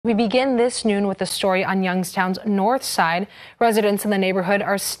We begin this noon with a story on Youngstown's north side. Residents in the neighborhood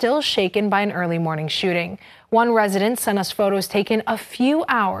are still shaken by an early morning shooting. One resident sent us photos taken a few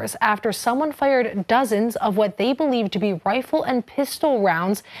hours after someone fired dozens of what they believe to be rifle and pistol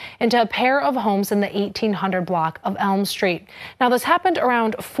rounds into a pair of homes in the 1800 block of Elm Street. Now, this happened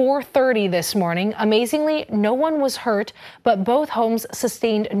around 4:30 this morning. Amazingly, no one was hurt, but both homes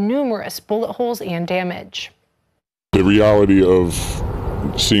sustained numerous bullet holes and damage. The reality of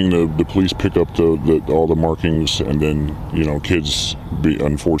seeing the police pick up all the markings, and then kids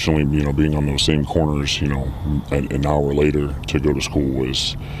unfortunately being on those same corners an hour later to go to school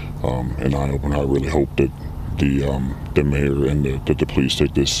was an eye-opener. I really hope that the mayor and that the police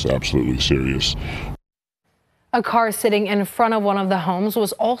take this absolutely serious. A car sitting in front of one of the homes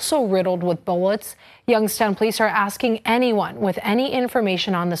was also riddled with bullets. Youngstown police are asking anyone with any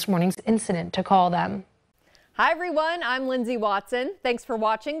information on this morning's incident to call them. Hi everyone, I'm Lindsay Watson. Thanks for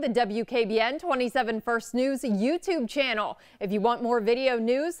watching the WKBN 27 First News YouTube channel. If you want more video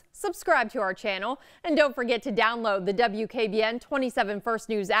news, subscribe to our channel, and don't forget to download the WKBN 27 First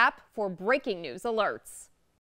News app for breaking news alerts.